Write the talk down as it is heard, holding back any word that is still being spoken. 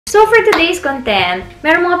So for today's content,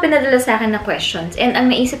 meron mga pinadala sa akin na questions. And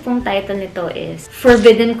ang naisip kong title nito is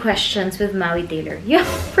Forbidden Questions with Maui Taylor. Yeah,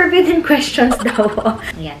 forbidden questions daw.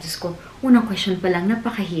 Ayan, Diyos ko, unang question pa lang,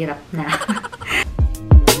 napakahirap na.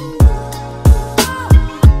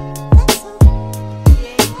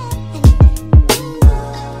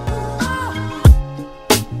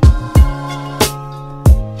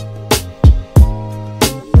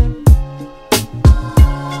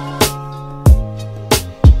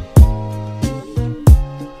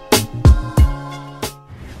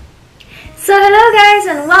 So, hello guys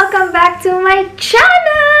and welcome back to my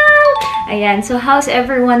channel! Ayan, so how's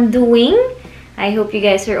everyone doing? I hope you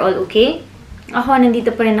guys are all okay. Ako,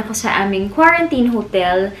 nandito pa rin ako sa aming quarantine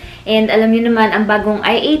hotel. And alam niyo naman, ang bagong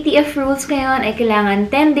IATF rules ngayon ay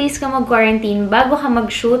kailangan 10 days ka mag-quarantine bago ka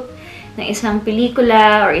mag-shoot ng isang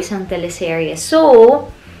pelikula or isang teleserye.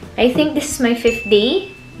 So, I think this is my 5th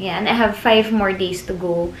day. Yan, I have 5 more days to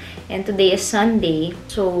go. And today is Sunday.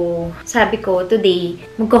 So, sabi ko, today,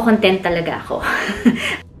 magko-content talaga ako.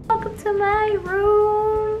 Welcome to my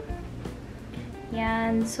room!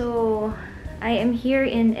 Yan, so, I am here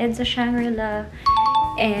in EDSA Shangri-La.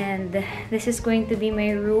 And this is going to be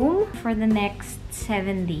my room for the next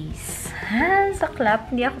 7 days. Saklap,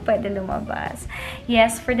 hindi ako pwede lumabas.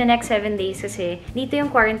 Yes, for the next 7 days kasi dito yung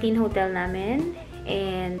quarantine hotel namin.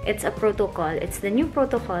 And it's a protocol. It's the new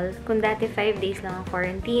protocol. Kung dati 5 days lang ang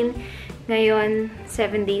quarantine, ngayon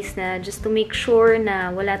 7 days na, just to make sure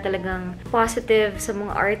na wala talagang positive sa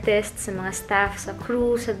mga artists, sa mga staff, sa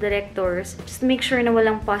crew, sa directors. Just to make sure na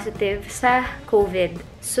walang positive sa COVID.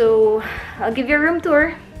 So, I'll give you a room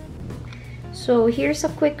tour. So, here's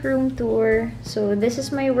a quick room tour. So, this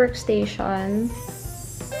is my workstation.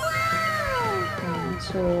 And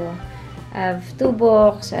so, I have 2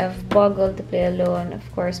 books, I have Boggle to play alone, of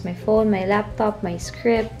course my phone, my laptop, my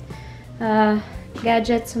script,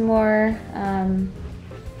 gadgets more.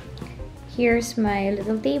 Here's my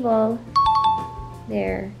little table.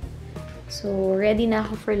 There. So, ready na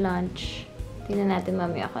ako for lunch. Tingnan natin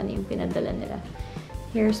mamaya kung ano yung pinadala nila.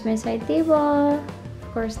 Here's my side table. Of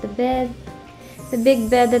course, the bed. The big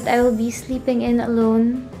bed that I will be sleeping in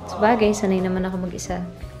alone. Sabagay, sanay naman ako mag-isa.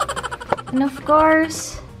 And of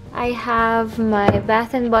course, I have my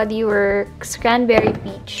Bath & Body Works Cranberry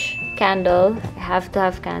Peach candle. I have to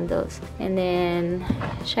have candles. And then,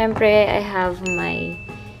 syempre, I have my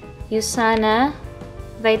Usana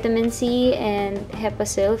Vitamin C and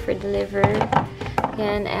Hepasil for the liver.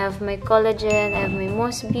 And I have my collagen. I have my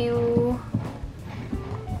Mosbu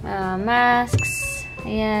masks.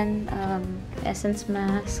 Ayan, essence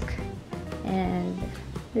mask. And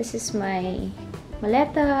this is my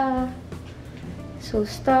maleta. So,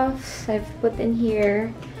 stuffs I've put in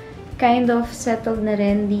here. Kind of settled na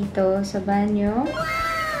rin dito sa banyo.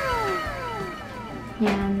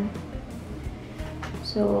 Yan.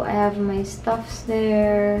 So, I have my stuffs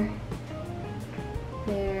there.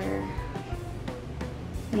 There.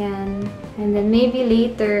 Yan. And then maybe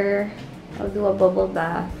later, I'll do a bubble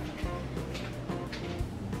bath.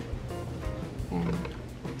 Yan.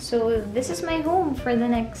 So, this is my home for the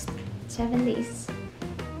next 7 days.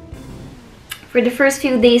 For the first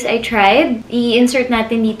few days, I tried. I-insert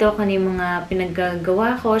natin dito kung ano yung mga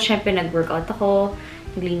pinaggagawa ko. Siyempre, nag-workout ako.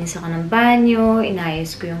 Naglinis ako ng banyo.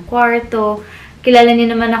 Inayos ko yung kwarto. Kilala niyo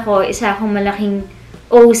naman ako, isa akong malaking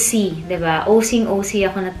OC. Diba? OC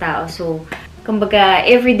ako na tao. So, kumbaga,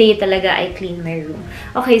 everyday talaga I clean my room.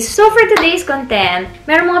 Okay, so for today's content,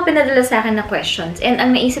 meron mga pinadala sa akin na questions. And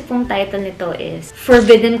ang naisip kong title nito is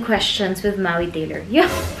Forbidden Questions with Maui Taylor. Yeah,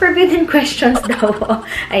 forbidden questions daw.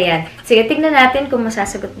 Ayan. Sige, tignan natin kung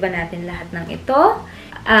masasagot ba natin lahat ng ito.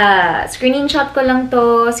 Screenshot ko lang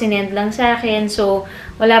to, sinend lang sa akin. So,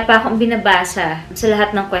 wala pa akong binabasa sa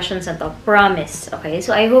lahat ng questions na to. Promise. Okay?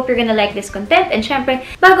 So, I hope you're gonna like this content. And syempre,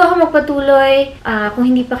 bago ako magpatuloy, kung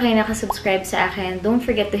hindi pa kayo nakasubscribe sa akin, don't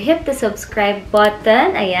forget to hit the subscribe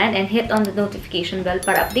button. Ayan. And hit on the notification bell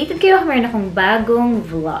para updated kayo kung meron akong bagong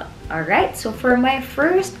vlog. Alright? So, for my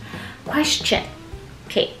first question.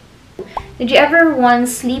 Okay. Did you ever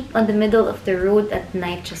once sleep on the middle of the road at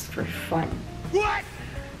night just for fun? What?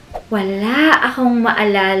 Wala akong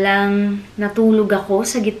maalalang natulog ako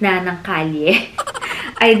sa gitna ng kalye.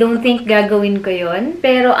 I don't think gagawin ko yon.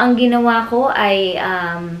 Pero ang ginawa ko ay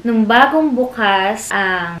nung bagong bukas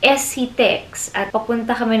ang SC Tex at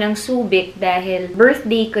papunta kami ng Subic dahil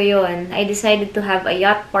birthday ko yon. I decided to have a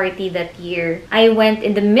yacht party that year. I went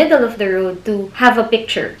in the middle of the road to have a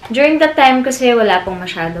picture. During that time kasi wala pong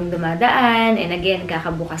masyadong dumadaan and again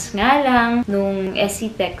kakabukas nga lang nung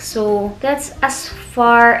SC Tex. So that's as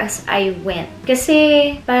far as I went.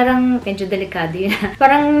 Kasi parang medyo delikado yun.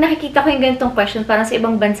 Parang nakikita ko yung ganitong question, parang sa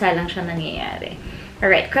ibang bansa lang siya nangyayari.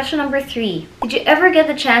 Alright, question number 3. Did you ever get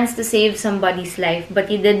the chance to save somebody's life but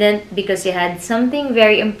you didn't because you had something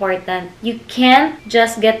very important? You can't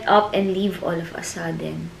just get up and leave all of a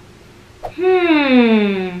sudden.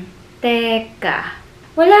 Teka.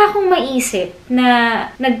 Wala akong maisip na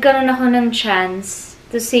nagkaroon ako ng chance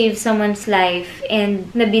to save someone's life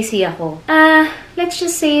and nabusy ako. Let's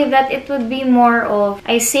just say that it would be more of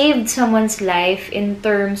I saved someone's life in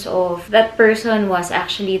terms of that person was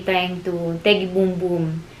actually trying to tegi boom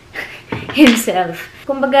boom himself.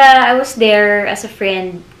 Kumbaga, I was there as a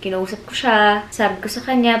friend. Kinausap ko siya. Sabi ko sa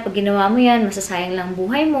kanya, pag ginawa mo yan, masasayang lang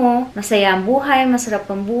buhay mo. Masaya ang buhay,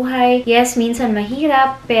 masarap ang buhay. Yes, minsan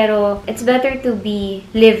mahirap, pero it's better to be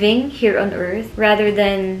living here on earth rather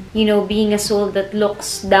than, you know, being a soul that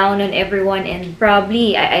looks down on everyone and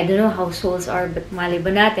probably, I don't know how souls are, but mali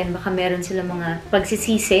ba natin, baka meron sila mga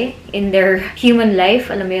pagsisisi in their human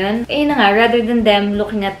life, alam mo yun? Eh na nga, rather than them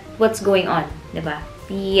looking at what's going on, diba?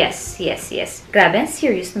 Yes. Grabe,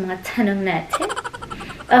 serious ng mga tanong natin.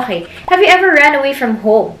 Okay. Have you ever ran away from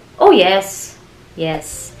home? Oh, yes.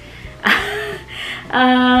 Yes.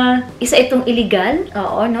 Isa itong illegal.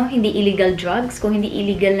 Oo, no? Hindi illegal drugs, kung hindi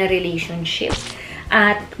illegal na relationship.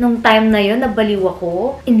 At nung time na yon nabaliw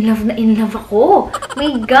ako. In love ako.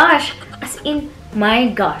 My gosh. As in,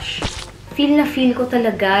 my gosh. Feel na feel ko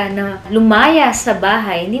talaga na lumaya sa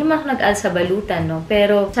bahay. Hindi naman ako nag-al sa balutan, no?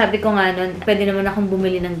 Pero sabi ko nga nun, pwede naman akong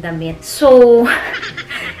bumili ng damit. So,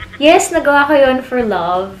 yes, nagawa ko yun for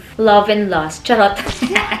love. Love and lust. Charot.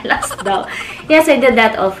 Lust daw. Yes, I did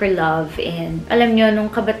that all for love. And alam nyo, nung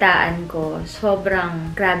kabataan ko,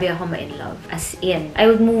 sobrang grabe ako ma-in love. As in, I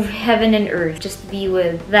would move heaven and earth just to be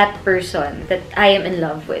with that person that I am in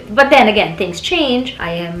love with. But then again, things change.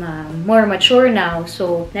 I am more mature now,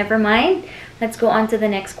 so never mind. Let's go on to the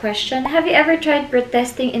next question. Have you ever tried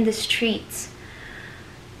protesting in the streets?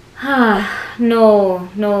 No,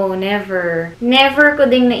 never. Never ko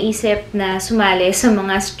ding naisip na sumali sa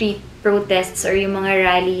mga street protests or yung mga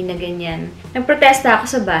rally na ganyan. Nagprotesta ako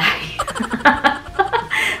sa bahay.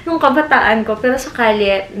 Nung kabataan ko, pero sa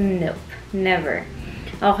kalye, nope, never.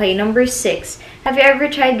 Okay, number 6. Have you ever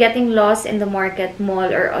tried getting lost in the market, mall,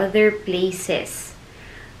 or other places?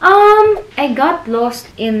 I got lost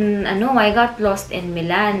in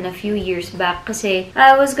Milan a few years back kasi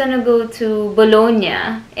I was gonna go to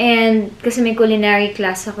Bologna and kasi may culinary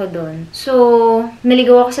class ako doon. So,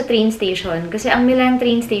 naligaw ako sa train station kasi ang Milan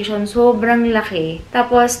train station sobrang laki.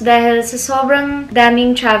 Tapos, dahil sa sobrang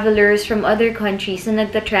daming travelers from other countries na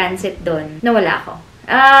nagta-transit doon, nawala ako.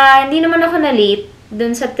 Hindi naman ako na-late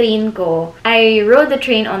dun sa train ko. I rode the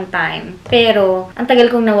train on time. Pero, ang tagal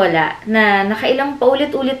kong nawala na nakailang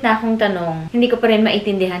paulit-ulit na akong tanong, hindi ko pa rin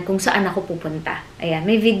maintindihan kung saan ako pupunta. Ayan,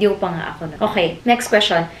 may video pa nga ako na. Okay, next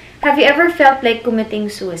question. Have you ever felt like committing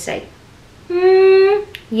suicide?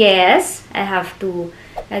 Yes, I have to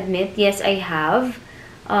admit. Yes, I have.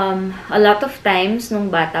 A lot of times nung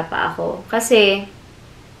bata pa ako. Kasi,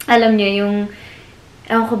 alam nyo,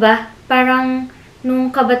 ewan ko ba, parang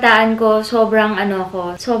nung kabataan ko, sobrang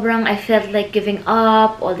I felt like giving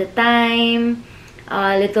up all the time.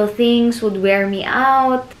 Little things would wear me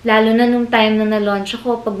out. Lalo na nung time na na-launch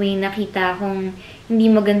ako, pag may nakita akong hindi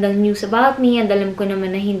magandang news about me, and alam ko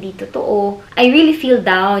naman na hindi totoo, I really feel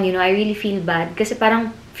down, I really feel bad. Kasi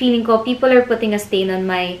parang feeling ko, people are putting a stain on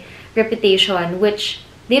my reputation, which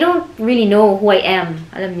they don't really know who I am.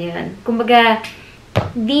 Alam niyo yan. Kumbaga,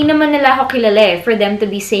 di naman nila ako kilala for them to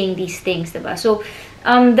be saying these things, diba? So,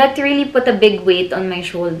 that really put a big weight on my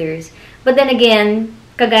shoulders. But then again,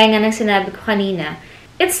 kagaya nga ng sinabi ko kanina,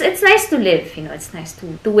 it's nice to live, it's nice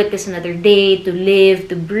to witness another day, to live,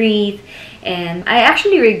 to breathe. And I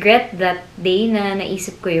actually regret that day na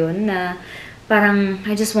naisip ko yun, na parang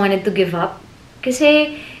I just wanted to give up.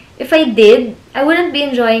 Kasi if I did, I wouldn't be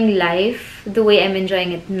enjoying life the way I'm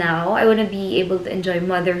enjoying it now. I wouldn't be able to enjoy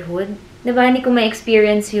motherhood. Diba, hindi ko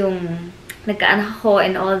ma-experience yung nagkaanak ako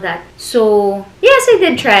and all that. So, yes, I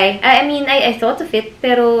did try. I mean, I thought of it,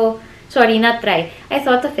 pero, sorry, not try. I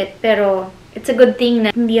thought of it, pero, it's a good thing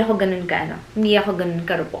na hindi ako ganun hindi ako ganun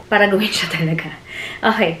karupok para gawin siya talaga.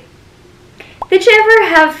 Okay. Did you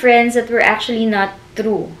ever have friends that were actually not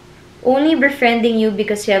true? Only befriending you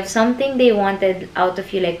because you have something they wanted out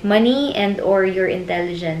of you, like money and or your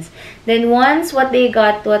intelligence. Then once what they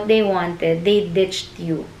got, what they wanted, they ditched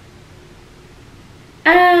you.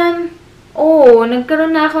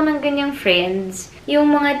 Nagkaroon na ako ng ganyang friends.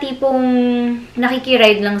 Yung mga tipong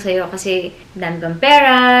nakikiride lang sa'yo kasi dami kang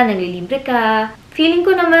pera, nalilibre ka. Feeling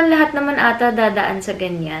ko naman lahat naman ata dadaan sa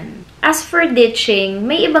ganyan. As for ditching,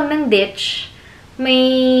 may ibang nang ditch. May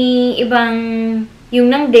ibang, yung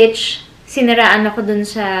nang ditch, sinaraan ako dun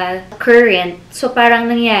sa current. So, parang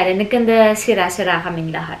nangyari, nagkanda sira-sira kaming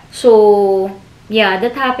lahat. So, yeah,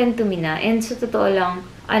 that happened to me na. And sa totoo lang,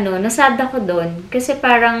 nasad ako dun. Kasi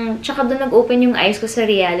parang, tsaka dun nag-open yung eyes ko sa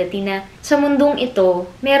reality na sa mundong ito,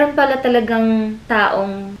 meron pala talagang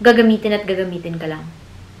taong gagamitin at gagamitin ka lang.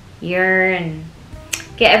 Yarn.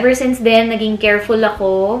 Kaya ever since then, naging careful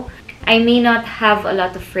ako. I may not have a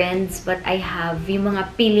lot of friends, but I have yung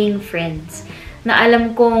mga piling friends na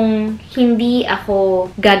alam kong hindi ako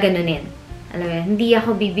gaganunin. Alam mo, hindi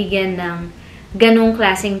ako bibigyan ng ganong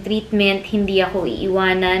klaseng treatment, hindi ako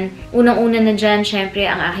iiwanan. Unang-una na dyan, syempre,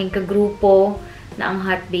 ang aking kagrupo na ang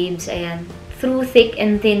Hot Babes, ayan, through thick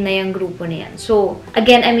and thin na yung grupo na yan. So,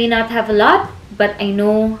 again, I may not have a lot, but I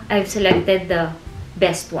know I've selected the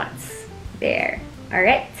best ones. There.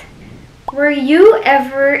 Alright? Were you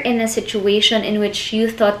ever in a situation in which you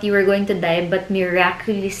thought you were going to die but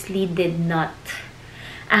miraculously did not?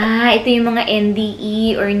 Ito yung mga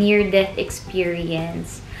NDE or near-death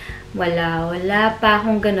experience. Wala pa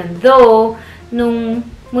akong ganun. Though, nung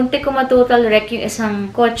muntik ko matotal wreck yung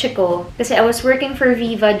isang kotse ko, kasi I was working for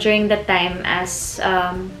Viva during that time as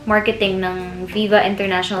marketing ng Viva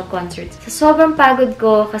International Concerts. So, sobrang pagod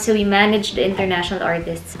ko kasi we managed the international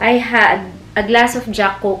artists. I had a glass of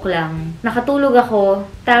Jack Coke lang. Nakatulog ako,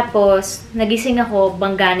 tapos nagising ako,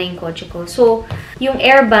 bangga na yung kotse ko. So, yung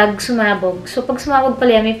airbag sumabog. So, pag sumabog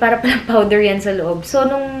pala yan, may para palang powder yan sa loob. So,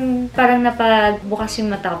 nung parang napagbukas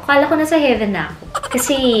yung mata ko, kala ko nasa heaven na ako.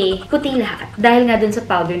 Kasi, puti lahat. Dahil nga dun sa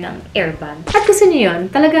powder ng airbag. At kasi nyo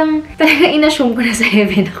yun, talagang inassume ko na sa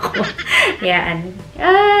heaven ako. Yan.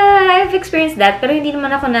 I've experienced that. Pero hindi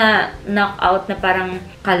naman ako na knock-out na parang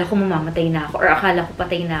akala ko mamamatay na ako or akala ko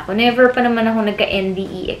patay na ako. Never pa naman ako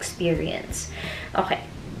nagka-NDE experience. Okay.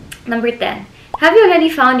 Number 10. Have you already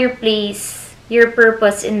found your place, your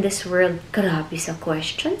purpose in this world? Grabe sa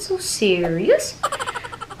question. So serious?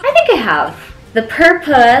 I think I have. The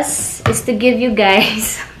purpose is to give you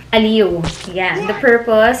guys aliw. Yeah. The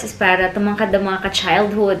purpose is para tumangkad ang mga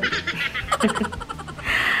ka-childhood.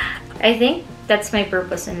 I think that's my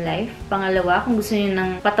purpose in life. Pangalawa, kung gusto niyo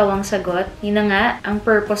ng patawang sagot, yun na nga, ang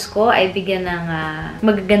purpose ko ay bigyan ng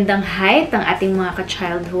magagandang height ang ating mga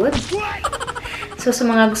ka-childhood. So, sa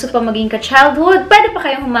mga gusto pa maging ka-childhood, pwede pa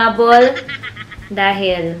kayong humabol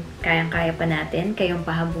dahil kayang-kaya pa natin, kayong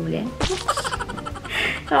pahabulin.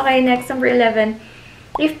 Okay, next, number 11.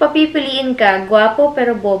 If papipiliin ka, gwapo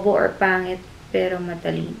pero bobo or pangit pero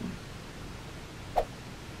matalino?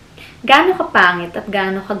 Gaano ka pangit at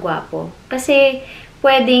gaano ka gwapo? Kasi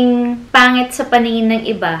pwedeng pangit sa paningin ng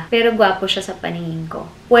iba, pero gwapo siya sa paningin ko.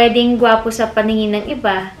 Pwedeng gwapo sa paningin ng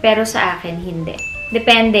iba, pero sa akin hindi.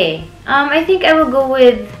 Depende. I think I will go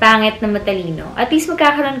with pangit na matalino. At least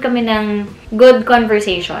magkakaroon kami ng good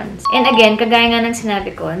conversations. And again, kagaya nga ng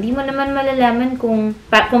sinabi ko, hindi mo naman malalaman kung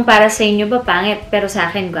para sa inyo ba pangit, pero sa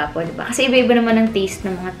akin gwapo, diba? Kasi iba-iba naman ang taste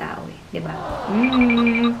ng mga tao, diba?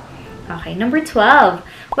 Okay, number 12.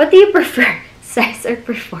 What do you prefer? Size or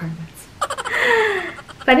performance?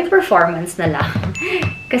 Pwede performance na lang.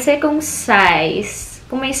 Kasi kung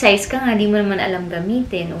may size ka nga, di mo naman alam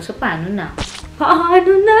gamitin. So, paano na? Paano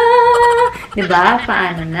na? Diba?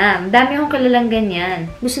 Paano na? Dami akong kilalang ganyan.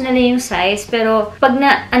 Gusto nila yung size, pero pag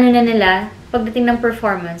pagdating ng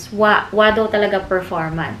performance, wa daw talaga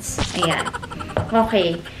performance. Ayan.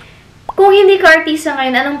 Okay. Kung hindi ka artista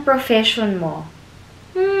ngayon, anong profession mo?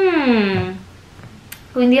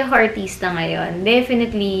 Kung hindi ako artista ngayon,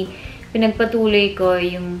 definitely, pinagpatuloy ko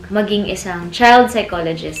yung maging isang child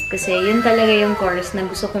psychologist. Kasi yun talaga yung course na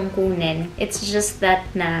gusto kong kunin. It's just that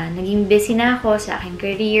na naging busy na ako sa aking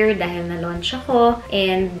career dahil na-launch ako.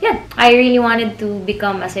 And yeah, I really wanted to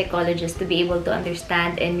become a psychologist to be able to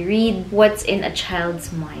understand and read what's in a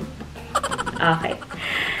child's mind. Okay.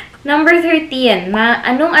 Number 13.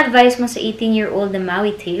 Anong advice mo sa 18-year-old na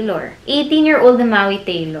Maui-Taylor? 18-year-old na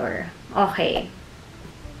Maui-Taylor. Okay.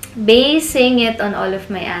 Basing it on all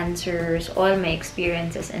of my answers, all my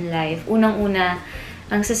experiences in life, unang-una,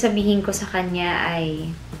 ang sasabihin ko sa kanya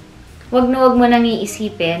ay, wag mo nang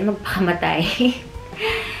iisipin, magpakamatay.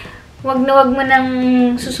 Wag mo nang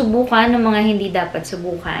susubukan ng mga hindi dapat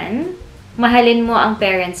subukan. Mahalin mo ang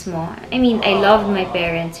parents mo. I mean, I love my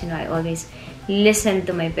parents, I always listen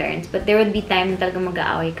to my parents, but there would be time na talaga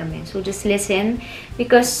mag-aaway kami. So, just listen,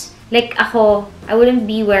 because like ako, I wouldn't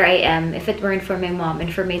be where I am if it weren't for my mom and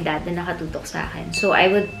for my dad na nakatutok sa akin. So, I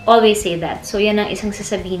would always say that. So, yan ang isang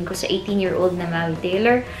sasabihin ko sa 18-year-old na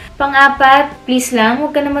Maui-Taylor. Pang-apat, please lang,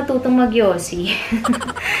 huwag ka na matutong mag-yossi.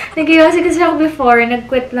 Nag-yossi kasi ako before,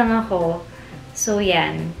 nag-quit lang ako. So,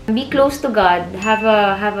 yan. Be close to God. Have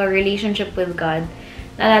a relationship with God.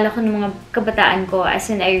 Naalala ko ng mga kabataan ko, as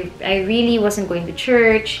in, I really wasn't going to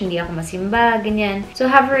church, hindi ako masimba, ganyan. So,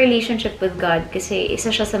 have a relationship with God kasi isa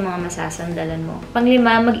siya sa mga masasandalan mo.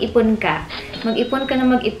 Panglima, mag-ipon ka. Mag-ipon ka na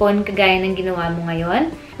mag-ipon kagaya ng ginawa mo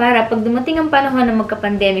ngayon para pag dumating ang panahon na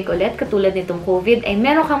magka-pandemic ulit, katulad nitong COVID, ay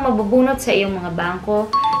meron kang mabubunot sa iyong mga bangko.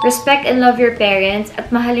 Respect and love your parents at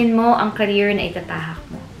mahalin mo ang career na itatahak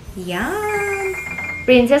mo. Yan!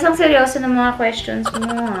 Princess, ang seryoso ng mga questions mo,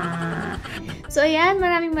 So, ayan,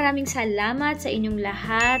 maraming salamat sa inyong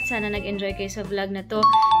lahat. Sana nag-enjoy kayo sa vlog na to.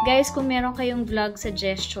 Guys, kung meron kayong vlog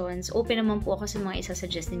suggestions, open naman po ako sa mga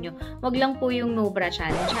isa-suggest ninyo. Wag lang po yung no bra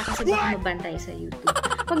challenge, kasi baka mabantay sa YouTube.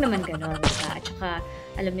 Wag naman ganon, diba? At saka,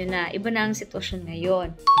 alam nyo na, iba na ang sitwasyon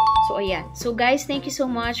ngayon. So, ayan. So, guys, thank you so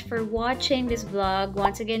much for watching this vlog.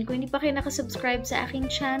 Once again, kung hindi pa kayo nakasubscribe sa aking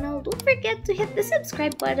channel, don't forget to hit the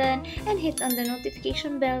subscribe button and hit on the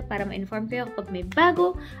notification bell para ma-inform kayo kapag may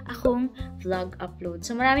bago akong vlog upload.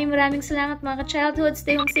 So, maraming salamat mga ka-childhood.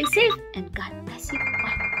 Stay home, stay safe, and God bless you.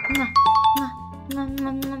 Mwah! Mwah! Mwah!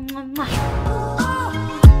 Mwah! Mwah! Mwah! Mwah!